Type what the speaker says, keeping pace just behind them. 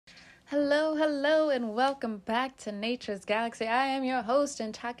Hello, hello, and welcome back to Nature's Galaxy. I am your host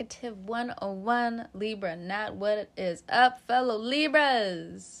and Talkative 101, Libra Nat. What is up, fellow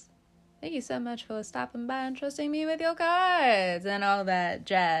Libras? Thank you so much for stopping by and trusting me with your cards and all that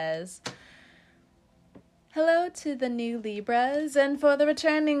jazz. Hello to the new Libras, and for the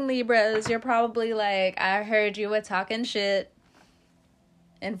returning Libras, you're probably like, I heard you were talking shit.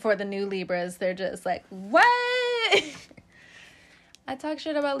 And for the new Libras, they're just like, what? I talk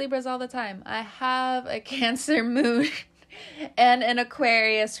shit about Libras all the time. I have a Cancer moon and an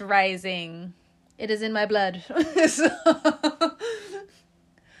Aquarius rising. It is in my blood. So,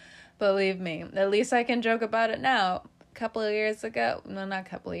 believe me, at least I can joke about it now. Several years ago,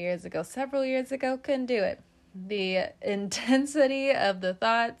 couldn't do it. The intensity of the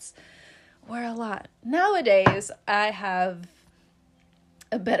thoughts were a lot. Nowadays, I have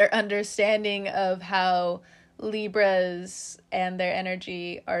a better understanding of how Libras and their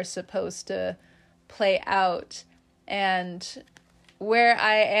energy are supposed to play out. And where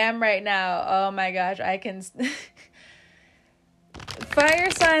I am right now, oh my gosh, I can...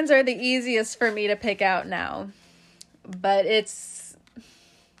 Fire signs are the easiest for me to pick out now. But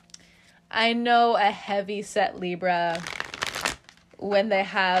I know a heavy set Libra when they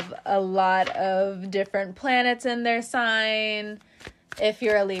have a lot of different planets in their sign. If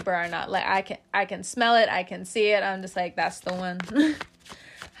you're a Libra or not, like I can smell it, I can see it. I'm just like, that's the one.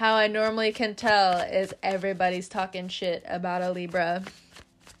 How I normally can tell is everybody's talking shit about a Libra.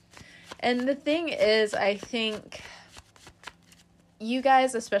 And the thing is, I think you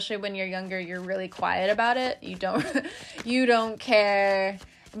guys, especially when you're younger, you're really quiet about it. You don't care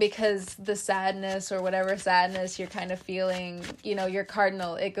because the sadness or whatever sadness you're kind of feeling, your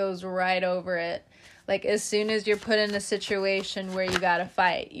cardinal, it goes right over it. Like, as soon as you're put in a situation where you gotta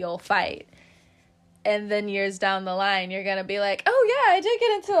fight, you'll fight. And then years down the line, you're gonna be like, oh yeah, I did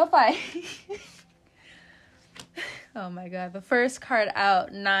get into a fight. Oh my god. The first card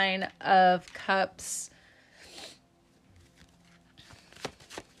out, 9 of Cups.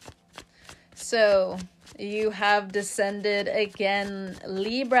 So, you have descended again,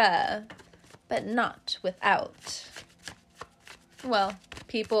 Libra, but not without. Well,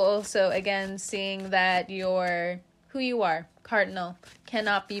 people also, again, seeing that you're who you are, cardinal,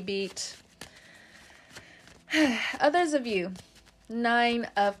 cannot be beat. Others of you, 9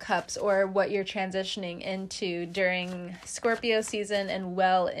 of Cups, or what you're transitioning into during Scorpio season and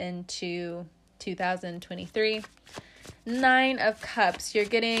well into 2023. 9 of Cups, you're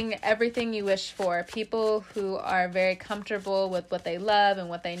getting everything you wish for. People who are very comfortable with what they love and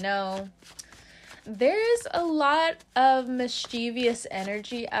what they know. There's a lot of mischievous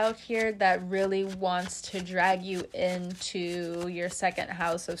energy out here that really wants to drag you into your second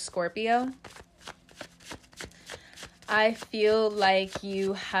house of Scorpio. I feel like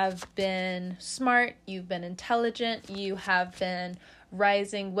you have been smart, you've been intelligent, you have been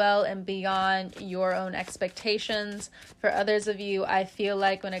rising well and beyond your own expectations. For others of you, I feel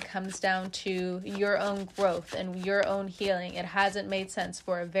like when it comes down to your own growth and your own healing, it hasn't made sense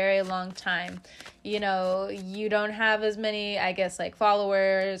for a very long time. You don't have as many, I guess, like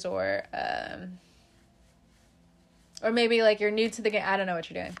followers or maybe like you're new to the game. I don't know what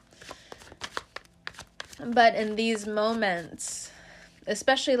you're doing. But in these moments,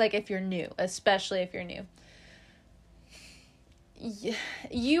 especially if you're new,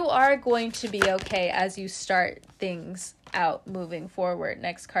 you are going to be okay as you start things out moving forward.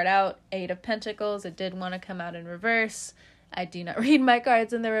 Next card out, 8 of Pentacles. It did want to come out in reverse. I do not read my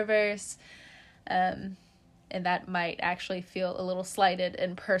cards in the reverse. And that might actually feel a little slighted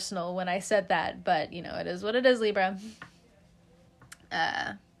and personal when I said that. But, it is what it is, Libra.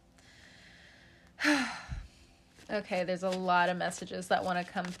 Okay, there's a lot of messages that want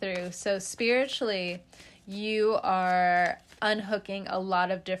to come through. So spiritually, you are unhooking a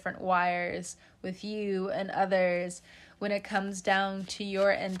lot of different wires with you and others. When it comes down to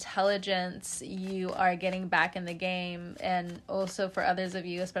your intelligence, you are getting back in the game. And also for others of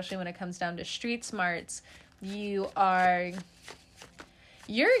you, especially when it comes down to street smarts, you're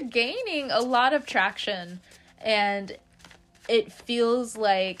gaining a lot of traction. And it feels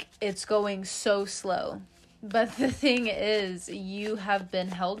like it's going so slow. But the thing is, you have been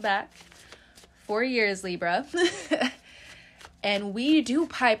held back for years, Libra. And we do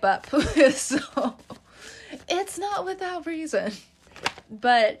pipe up. So it's not without reason.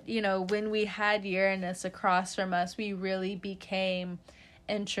 But, when we had Uranus across from us, we really became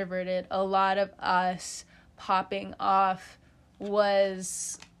introverted. A lot of us popping off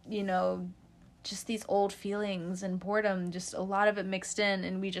was, just these old feelings and boredom, just a lot of it mixed in.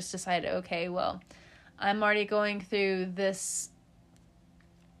 And we just decided, okay, well, I'm already going through this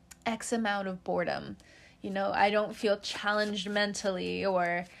X amount of boredom. I don't feel challenged mentally,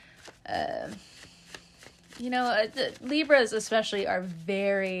 or, Libras especially are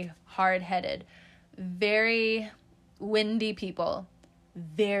very hard-headed, very windy people,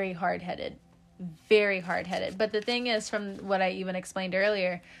 very hard-headed. But the thing is, from what I even explained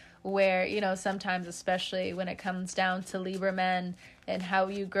earlier, where, sometimes, especially when it comes down to Libra men and how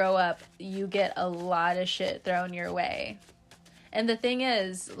you grow up, you get a lot of shit thrown your way. And the thing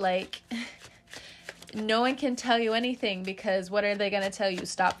is, like, no one can tell you anything, because what are they going to tell you?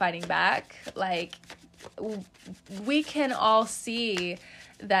 Stop fighting back? Like, we can all see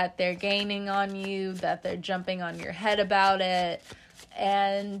that they're gaining on you, that they're jumping on your head about it.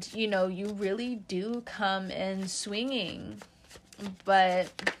 And, you really do come in swinging.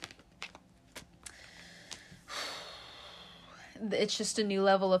 But it's just a new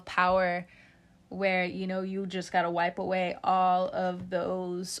level of power where, you just got to wipe away all of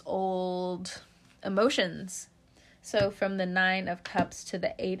those old emotions. So from the 9 of Cups to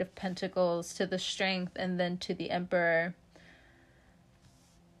the 8 of Pentacles to the Strength and then to the Emperor.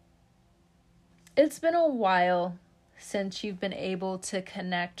 It's been a while since you've been able to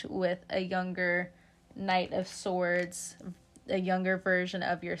connect with a younger Knight of Swords, a younger version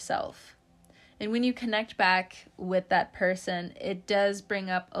of yourself. And when you connect back with that person, it does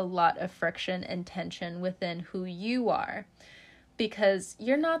bring up a lot of friction and tension within who you are, because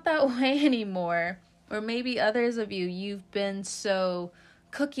you're not that way anymore. Or maybe others of you've been so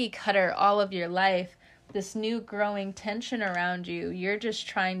cookie cutter all of your life. This new growing tension around you, you're just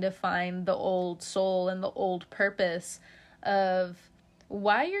trying to find the old soul and the old purpose of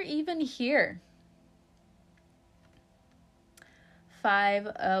why you're even here. 5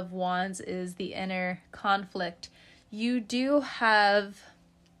 of Wands is the inner conflict. You do have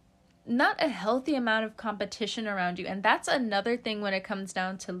not a healthy amount of competition around you. And that's another thing when it comes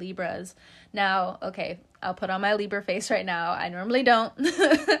down to Libras. Now, okay, I'll put on my Libra face right now. I normally don't.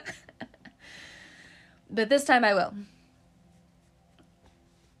 But this time I will.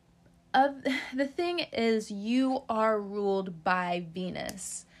 The thing is, you are ruled by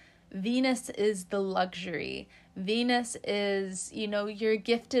Venus. Venus is the luxury. Venus is, you're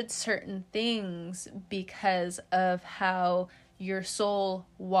gifted certain things because of how your soul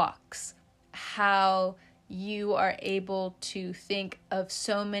walks, how you are able to think of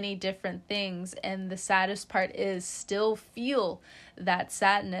so many different things. And the saddest part is still feel that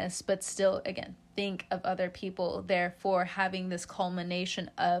sadness, but still, again, think of other people, therefore having this culmination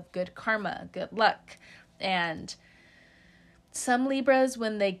of good karma, good luck. And some Libras,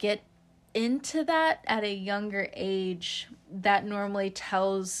 when they get into that at a younger age, that normally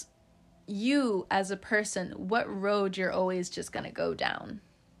tells you as a person what road you're always just going to go down.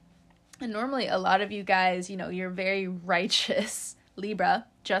 And normally a lot of you guys, you're very righteous. Libra,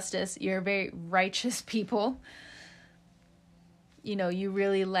 justice, you're very righteous people. You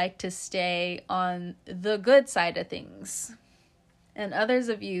really like to stay on the good side of things. And others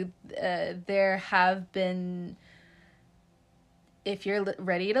of you, there have been, if you're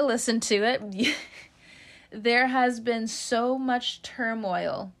ready to listen to it, there has been so much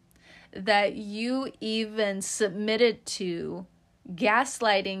turmoil that you even submitted to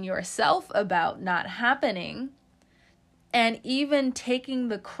gaslighting yourself about not happening, and even taking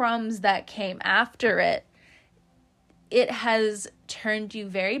the crumbs that came after it. It has turned you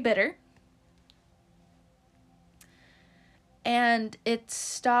very bitter, and it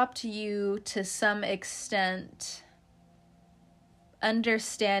stopped you to some extent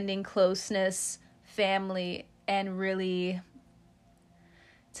understanding closeness, family, and really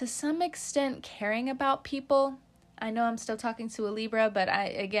to some extent caring about people. I know I'm still talking to a Libra, but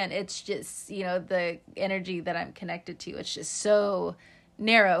it's just, the energy that I'm connected to, it's just so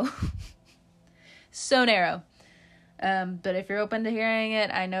narrow. So narrow. But if you're open to hearing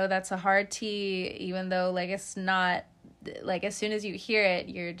it, I know that's a hard T, even though, it's not, as soon as you hear it,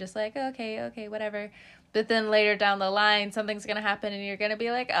 you're just like, okay, whatever. But then later down the line, something's going to happen and you're going to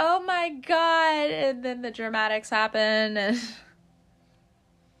be like, oh my God. And then the dramatics happen. And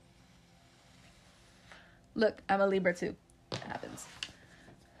look, I'm a Libra too. It happens.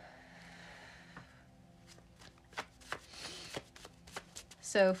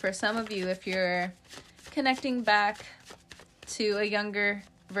 So for some of you, if you're connecting back to a younger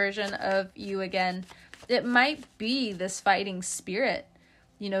version of you again, it might be this fighting spirit.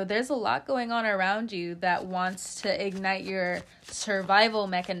 There's a lot going on around you that wants to ignite your survival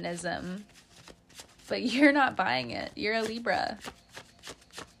mechanism, but you're not buying it. You're a Libra.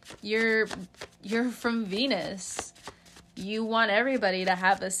 You're from Venus. You want everybody to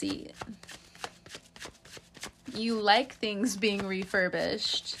have a seat. You like things being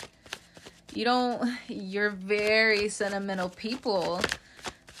refurbished. You're very sentimental people.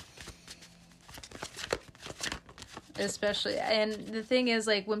 Especially, and the thing is,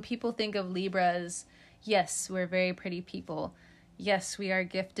 like, when people think of Libras, yes, we're very pretty people. Yes, we are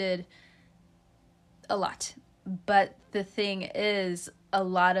gifted a lot. But the thing is, a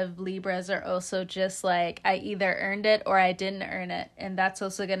lot of Libras are also just like, I either earned it or I didn't earn it. And that's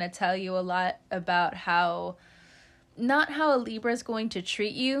also going to tell you a lot about not how a Libra is going to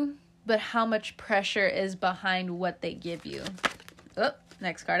treat you, but how much pressure is behind what they give you. Oh,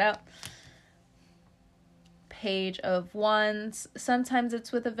 next card out. Page of Wands. Sometimes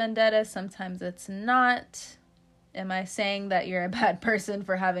it's with a vendetta, sometimes it's not. Am I saying that you're a bad person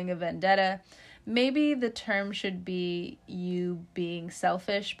for having a vendetta? Maybe the term should be you being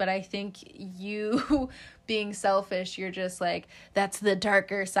selfish, but I think you being selfish, you're just like, that's the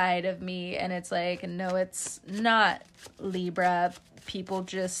darker side of me. And it's like, no, it's not, Libra. People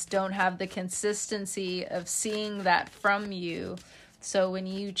just don't have the consistency of seeing that from you. So when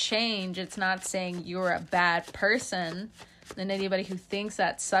you change, it's not saying you're a bad person. And anybody who thinks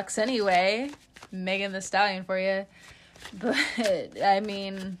that sucks anyway, Megan the Stallion for you. But, I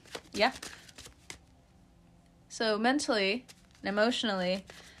mean, yeah. So mentally and emotionally,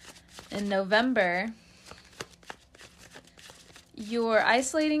 in November, you're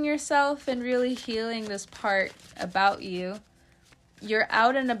isolating yourself and really healing this part about you. You're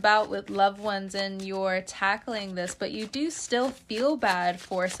out and about with loved ones and you're tackling this, but you do still feel bad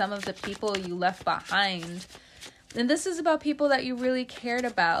for some of the people you left behind. And this is about people that you really cared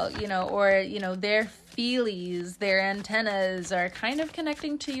about, or, their feelies, their antennas are kind of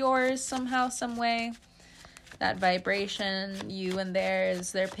connecting to yours somehow, some way. That vibration, you and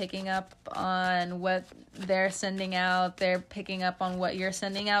theirs, they're picking up on what they're sending out. They're picking up on what you're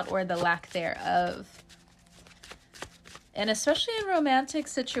sending out or the lack thereof. And especially in romantic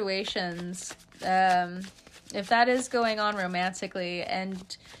situations, if that is going on romantically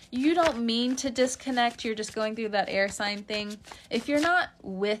and you don't mean to disconnect, you're just going through that air sign thing. If you're not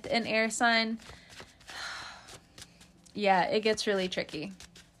with an air sign, yeah, it gets really tricky.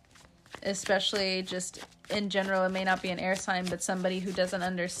 Especially just in general, it may not be an air sign, but somebody who doesn't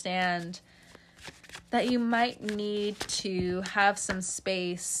understand that you might need to have some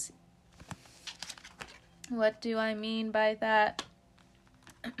space. What do I mean by that?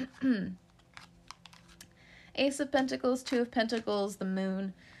 Ace of Pentacles, Two of Pentacles, the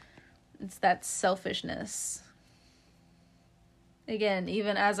Moon. It's that selfishness. Again,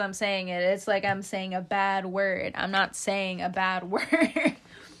 even as I'm saying it, it's like I'm saying a bad word. I'm not saying a bad word.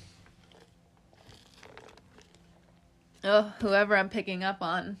 Oh, whoever I'm picking up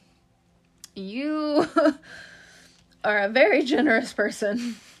on. You are a very generous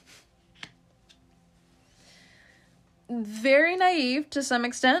person. Very naive to some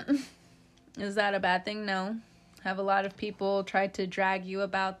extent. Is that a bad thing? No. Have a lot of people try to drag you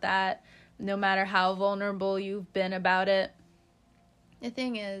about that, no matter how vulnerable you've been about it. The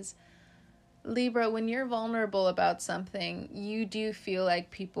thing is, Libra, when you're vulnerable about something, you do feel like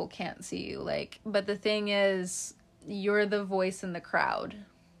people can't see you. But the thing is, you're the voice in the crowd.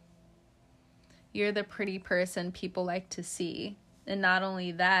 You're the pretty person people like to see. And not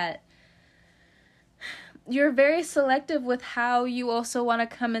only that, you're very selective with how you also want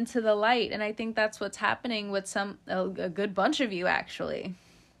to come into the light. And I think that's what's happening with a good bunch of you, actually.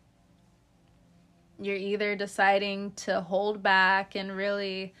 You're either deciding to hold back and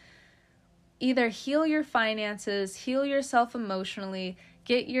really either heal your finances, heal yourself emotionally,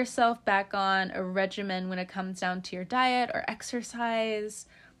 get yourself back on a regimen when it comes down to your diet or exercise.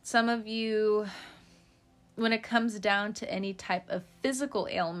 Some of you, when it comes down to any type of physical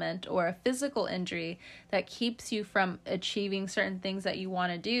ailment or a physical injury that keeps you from achieving certain things that you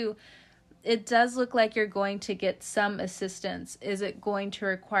want to do, it does look like you're going to get some assistance. Is it going to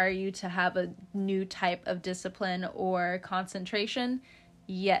require you to have a new type of discipline or concentration?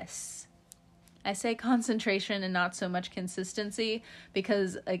 Yes. I say concentration and not so much consistency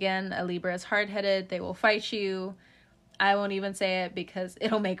because, again, a Libra is hard-headed. They will fight you. I won't even say it because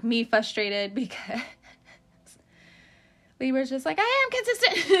it'll make me frustrated because Libra's just like, I am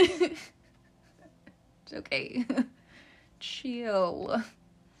consistent. It's okay. Chill.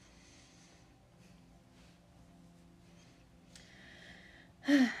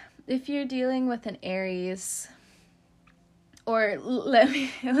 If you're dealing with an Aries, or let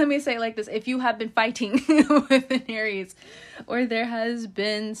me say it like this, if you have been fighting with an Aries, or there has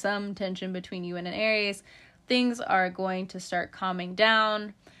been some tension between you and an Aries, things are going to start calming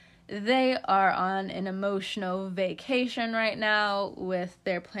down. They are on an emotional vacation right now with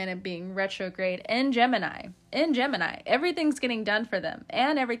their planet being retrograde in Gemini. In Gemini, everything's getting done for them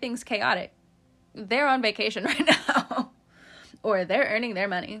and everything's chaotic. they're on vacation right now. Or they're earning their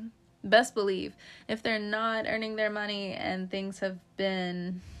money. Best believe. If they're not earning their money and things have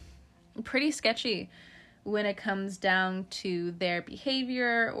been pretty sketchy when it comes down to their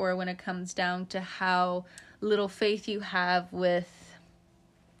behavior, or when it comes down to how little faith you have with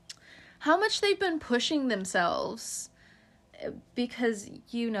how much they've been pushing themselves. Because,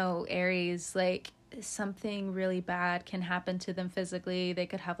 Aries, like, something really bad can happen to them physically. They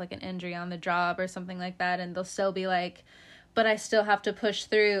could have like an injury on the job or something like that, and they'll still be like, but I still have to push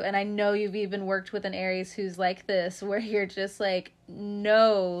through. And I know you've even worked with an Aries who's like this, where you're just like,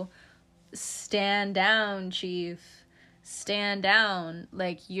 no, stand down, chief. Stand down.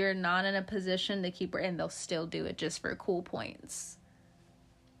 Like, you're not in a position to keep, and they'll still do it just for cool points.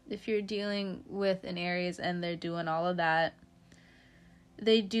 If you're dealing with an Aries and they're doing all of that,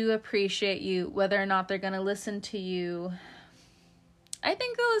 they do appreciate you. Whether or not they're going to listen to you, I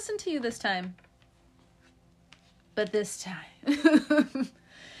think they'll listen to you this time. But this time,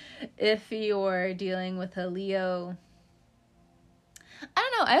 if you're dealing with a Leo, I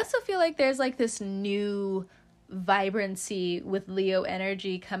don't know. I also feel like there's like this new vibrancy with Leo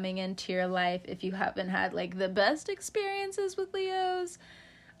energy coming into your life. If you haven't had like the best experiences with Leos,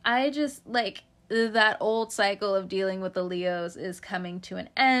 I just like that old cycle of dealing with the Leos is coming to an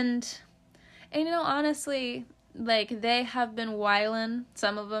end. And honestly, like, they have been whiling,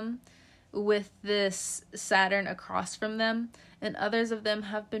 some of them, with this Saturn across from them, and others of them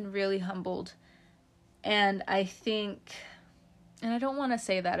have been really humbled. And I think, and I don't want to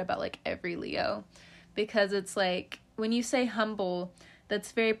say that about like every Leo, because it's like, when you say humble,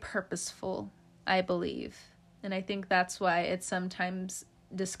 that's very purposeful, I believe. And I think that's why it's sometimes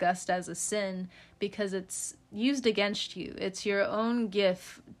discussed as a sin, because it's used against you. It's your own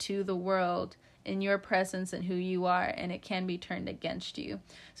gift to the world in your presence and who you are, and it can be turned against you.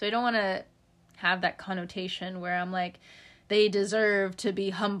 So I don't want to have that connotation where I'm like, they deserve to be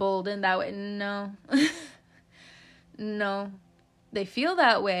humbled in that way. No. No. They feel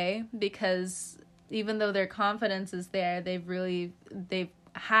that way because even though their confidence is there, they've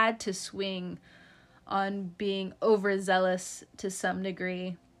had to swing on being overzealous to some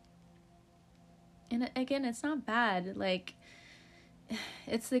degree. And again, it's not bad. Like,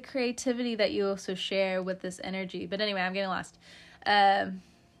 it's the creativity that you also share with this energy. But anyway, I'm getting lost.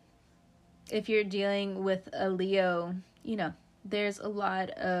 If you're dealing with a Leo, there's a lot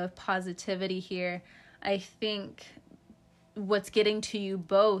of positivity here. I think what's getting to you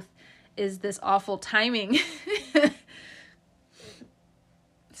both is this awful timing.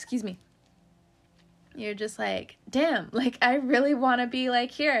 Excuse me. You're just like, damn, like, I really want to be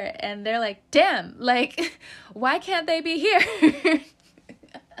like here. And they're like, damn, like, why can't they be here?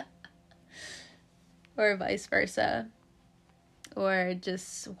 Or vice versa. Or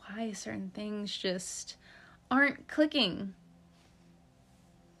just why certain things just aren't clicking.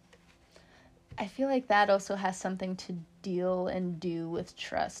 I feel like that also has something to deal and do with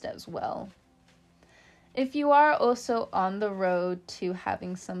trust as well. If you are also on the road to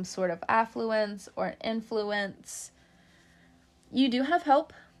having some sort of affluence or influence, you do have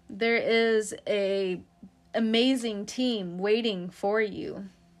help. There is a amazing team waiting for you.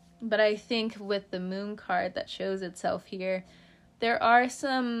 But I think with the moon card that shows itself here, there are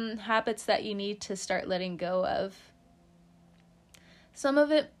some habits that you need to start letting go of. Some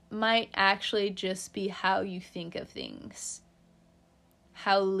of it might actually just be how you think of things.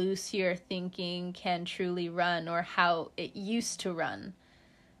 How loose your thinking can truly run, or how it used to run.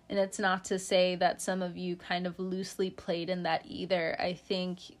 And it's not to say that some of you kind of loosely played in that either. I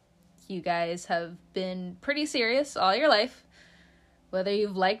think you guys have been pretty serious all your life, whether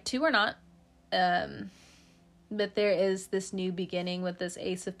you've liked to or not. But there is this new beginning with this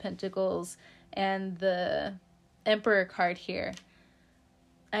Ace of Pentacles and the Emperor card here.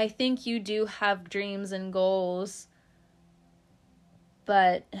 I think you do have dreams and goals.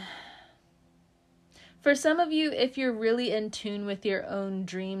 But for some of you, if you're really in tune with your own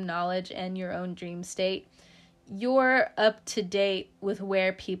dream knowledge and your own dream state, you're up to date with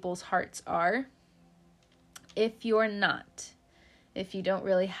where people's hearts are. If you're not, if you don't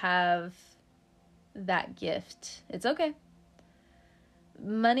really have that gift, it's okay.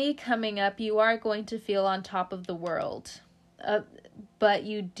 Money coming up, you are going to feel on top of the world. But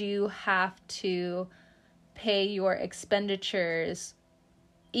you do have to pay your expenditures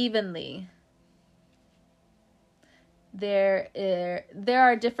evenly. There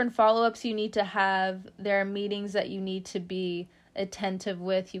are different follow-ups you need to have. There are meetings that you need to be attentive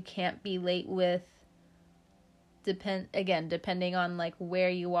with. You can't be late with. Depending on like where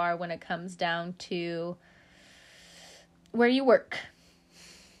you are when it comes down to where you work.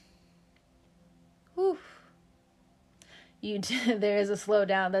 there is a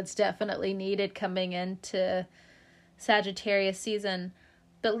slowdown that's definitely needed coming into Sagittarius season.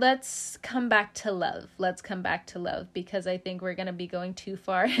 But let's come back to love. Let's come back to love, because I think we're going to be going too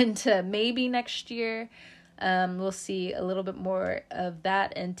far into maybe next year. We'll see a little bit more of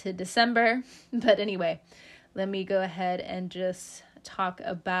that into December. But anyway, let me go ahead and just talk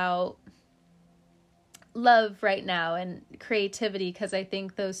about love right now and creativity, because I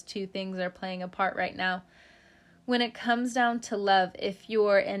think those two things are playing a part right now. When it comes down to love, if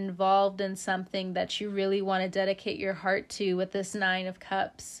you're involved in something that you really want to dedicate your heart to with this 9 of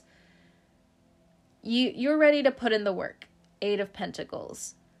Cups, you're ready to put in the work. 8 of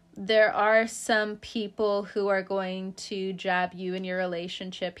Pentacles. There are some people who are going to jab you in your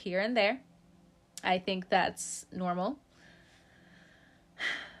relationship here and there. I think that's normal.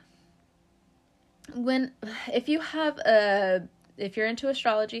 If you're into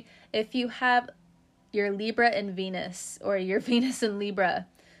astrology, if you have your Libra and Venus, or your Venus and Libra,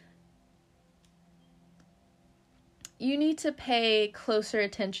 you need to pay closer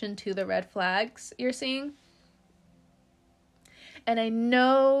attention to the red flags you're seeing. And I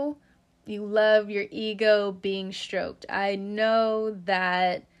know you love your ego being stroked. I know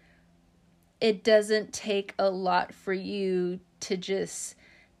that it doesn't take a lot for you to just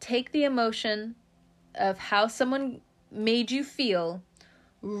take the emotion of how someone made you feel,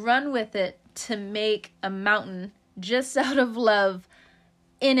 run with it to make a mountain just out of love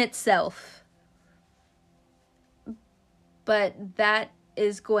in itself. But that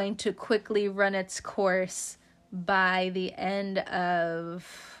is going to quickly run its course by the end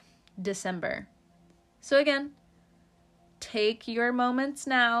of December. So again, take your moments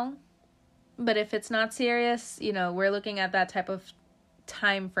now, but if it's not serious, we're looking at that type of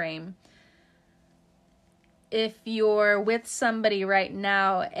time frame. If you're with somebody right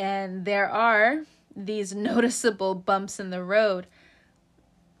now and there are these noticeable bumps in the road,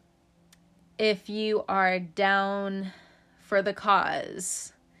 if you are down for the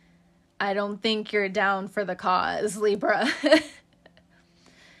cause, I don't think you're down for the cause, Libra.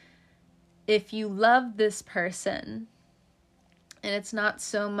 If you love this person, and it's not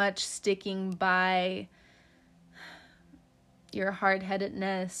so much sticking by your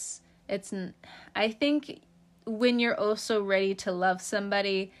hard-headedness, I think when you're also ready to love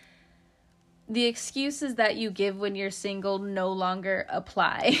somebody, the excuses that you give when you're single no longer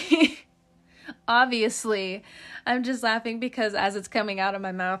apply. Obviously, I'm just laughing because as it's coming out of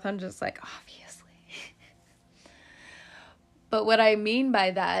my mouth, I'm just like, obviously. But what I mean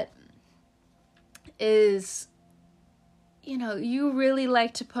by that is, you really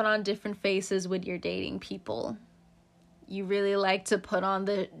like to put on different faces when you're dating people. You really like to put on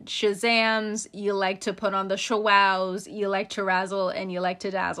the Shazams, you like to put on the Shawows, you like to razzle and you like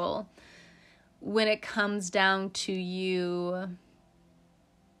to dazzle. When it comes down to you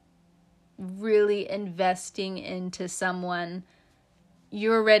really investing into someone,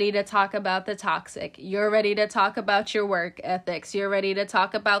 you're ready to talk about the toxic. You're ready to talk about your work ethics. You're ready to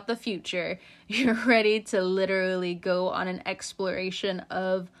talk about the future. You're ready to literally go on an exploration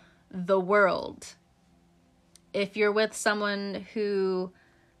of the world. If you're with someone who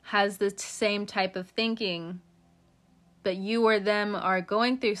has the same type of thinking, but you or them are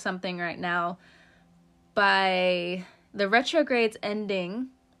going through something right now, by the retrogrades ending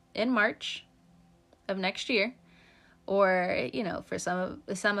in March of next year, or, for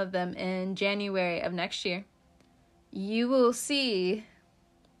some of them in January of next year, you will see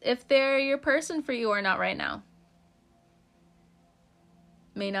if they're your person for you or not right now.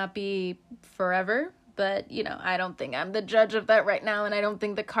 May not be forever, but, I don't think I'm the judge of that right now, and I don't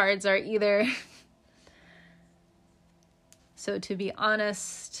think the cards are either. So to be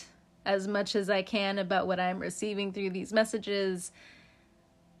honest, as much as I can about what I'm receiving through these messages,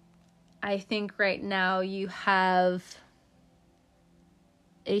 I think right now you have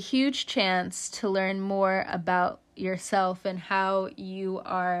a huge chance to learn more about yourself and how you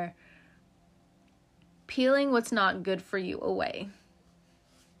are peeling what's not good for you away.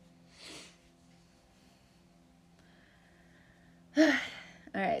 All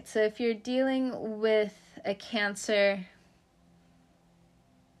right, so if you're dealing with a Cancer,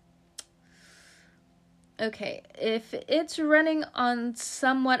 okay, if it's running on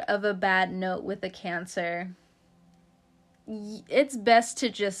somewhat of a bad note with a Cancer, it's best to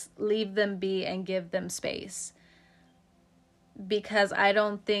just leave them be and give them space, because I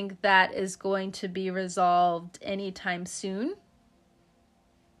don't think that is going to be resolved anytime soon.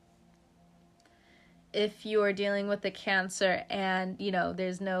 If you're dealing with a Cancer and,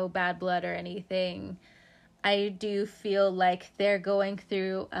 there's no bad blood or anything, I do feel like they're going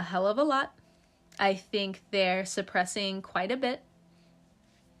through a hell of a lot. I think they're suppressing quite a bit.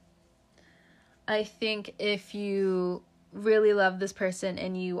 I think if you really love this person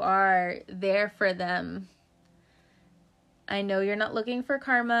and you are there for them, I know you're not looking for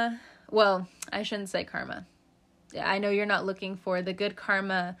karma. Well, I shouldn't say karma. I know you're not looking for the good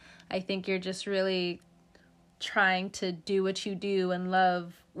karma. I think you're just really trying to do what you do and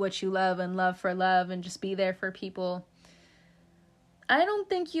love what you love and love for love and just be there for people. I don't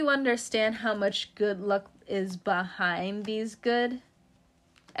think you understand how much good luck is behind these good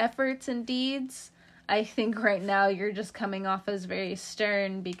efforts and deeds. I think right now you're just coming off as very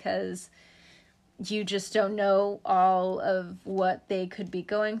stern because you just don't know all of what they could be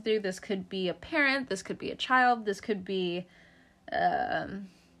going through. This could be a parent, this could be a child, this could be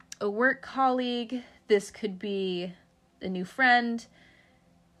a work colleague, this could be a new friend.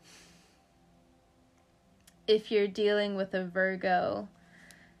 If you're dealing with a Virgo,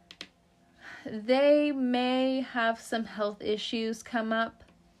 they may have some health issues come up.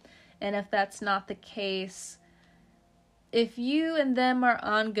 And if that's not the case, if you and them are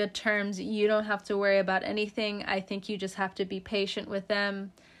on good terms, you don't have to worry about anything. I think you just have to be patient with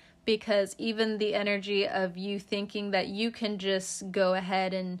them, because even the energy of you thinking that you can just go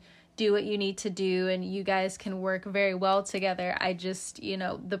ahead and do what you need to do and you guys can work very well together, I just,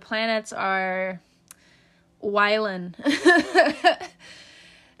 the planets are wildin'.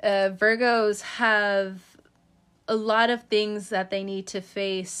 Virgos have a lot of things that they need to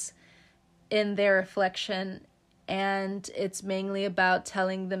face in their reflection, and it's mainly about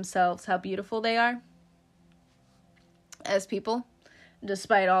telling themselves how beautiful they are as people,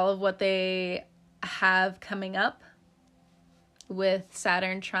 despite all of what they have coming up with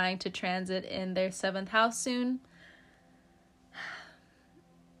Saturn trying to transit in their 7th house soon.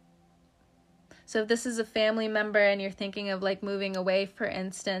 So if this is a family member and you're thinking of like moving away, for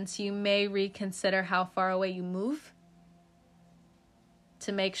instance, you may reconsider how far away you move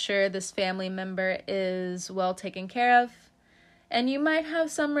to make sure this family member is well taken care of. And you might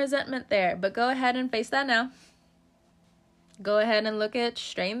have some resentment there, but go ahead and face that now. Go ahead and look it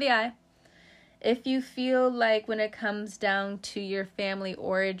straight in the eye. If you feel like when it comes down to your family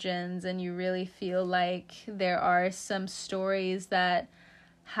origins and you really feel like there are some stories that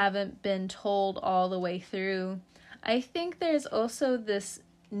haven't been told all the way through, I think there's also this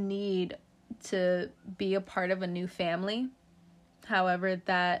need to be a part of a new family. However,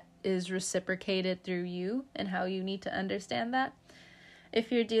 that is reciprocated through you and how you need to understand that.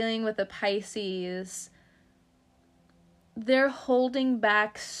 If you're dealing with a Pisces, they're holding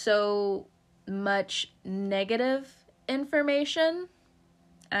back so much negative information.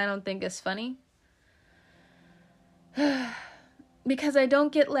 I don't think it's funny. Because I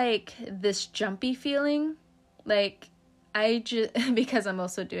don't get like this jumpy feeling. Like I just, because I'm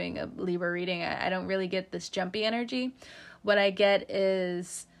also doing a Libra reading, I don't really get this jumpy energy. What I get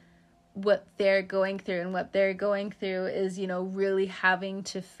is what they're going through, and what they're going through is, really having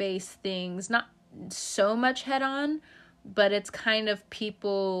to face things, not so much head on, but it's kind of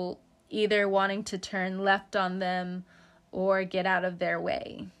people either wanting to turn left on them or get out of their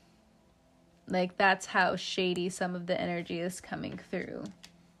way. Like, that's how shady some of the energy is coming through.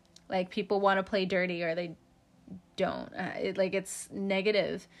 Like, people want to play dirty or they don't. It's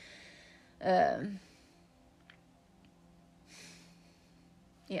negative.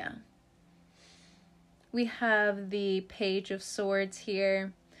 Yeah. We have the Page of Swords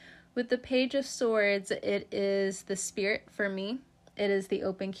here. With the Page of Swords, it is the Spirit for me. It is the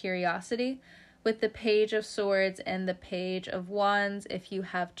open curiosity. With the Page of Swords and the Page of Wands, if you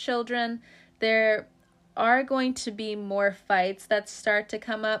have children, there are going to be more fights that start to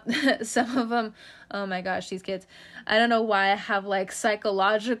come up. Some of them, oh my gosh, these kids. I don't know why I have like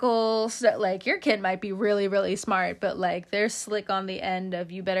psychological, like your kid might be really, really smart, but like they're slick on the end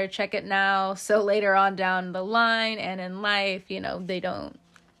of you better check it now. So later on down the line and in life, they don't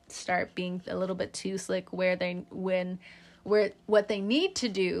start being a little bit too slick where what they need to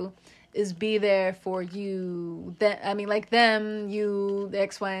do is be there for you. Them, you, the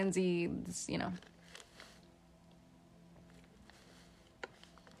X, Y, and Z,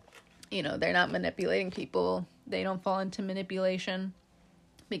 they're not manipulating people. They don't fall into manipulation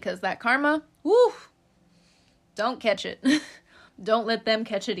because that karma, woo, don't catch it. Don't let them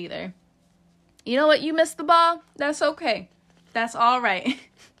catch it either. You know what? You missed the ball. That's okay. That's all right.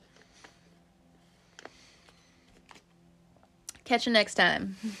 Catch you next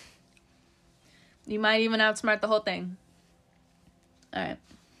time. You might even outsmart the whole thing. All right.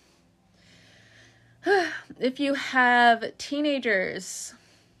 If you have teenagers,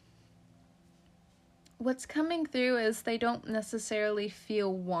 what's coming through is they don't necessarily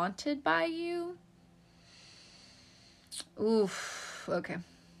feel wanted by you. Oof, okay.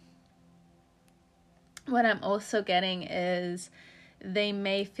 What I'm also getting is they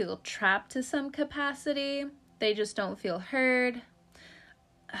may feel trapped to some capacity. They just don't feel heard.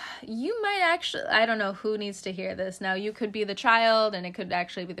 You might actually, I don't know who needs to hear this. Now, you could be the child and it could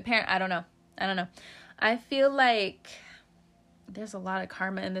actually be the parent. I don't know. I feel like there's a lot of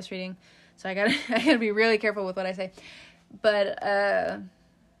karma in this reading, so I gotta be really careful with what I say. But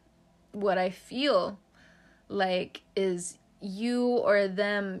what I feel like is you or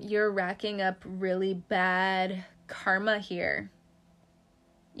them, you're racking up really bad karma here.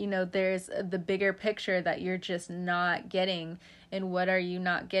 You know, there's the bigger picture that you're just not getting. And what are you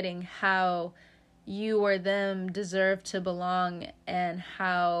not getting? How you or them deserve to belong, and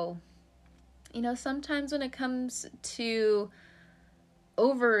how, you know, sometimes when it comes to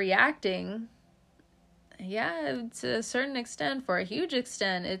overreacting, yeah, to a certain extent, for a huge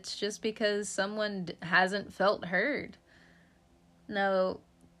extent, it's just because someone hasn't felt heard. Now,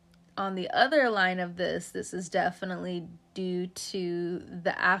 on the other line of this is definitely due to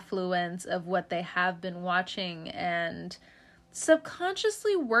the affluence of what they have been watching and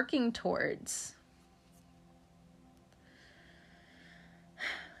subconsciously working towards.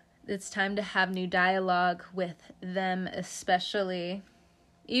 It's time to have new dialogue with them, especially,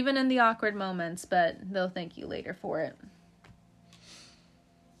 even in the awkward moments, but they'll thank you later for it.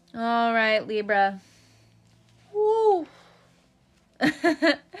 All right, Libra. Woo!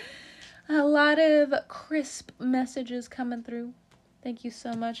 A lot of crisp messages coming through. Thank you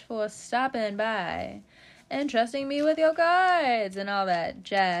so much for stopping by and trusting me with your cards and all that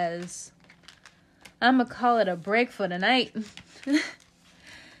jazz. I'm going to call it a break for tonight.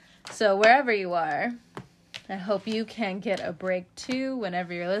 So wherever you are, I hope you can get a break too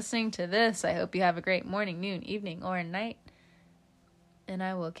whenever you're listening to this. I hope you have a great morning, noon, evening, or night. And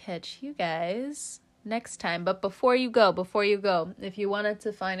I will catch you guys next time. But before you go, if you wanted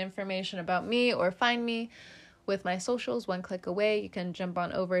to find information about me or find me with my socials, one click away, you can jump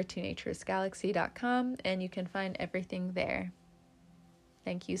on over to naturesgalaxy.com and you can find everything there.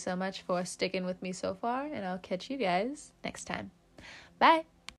 Thank you so much for sticking with me so far, and I'll catch you guys next time. Bye.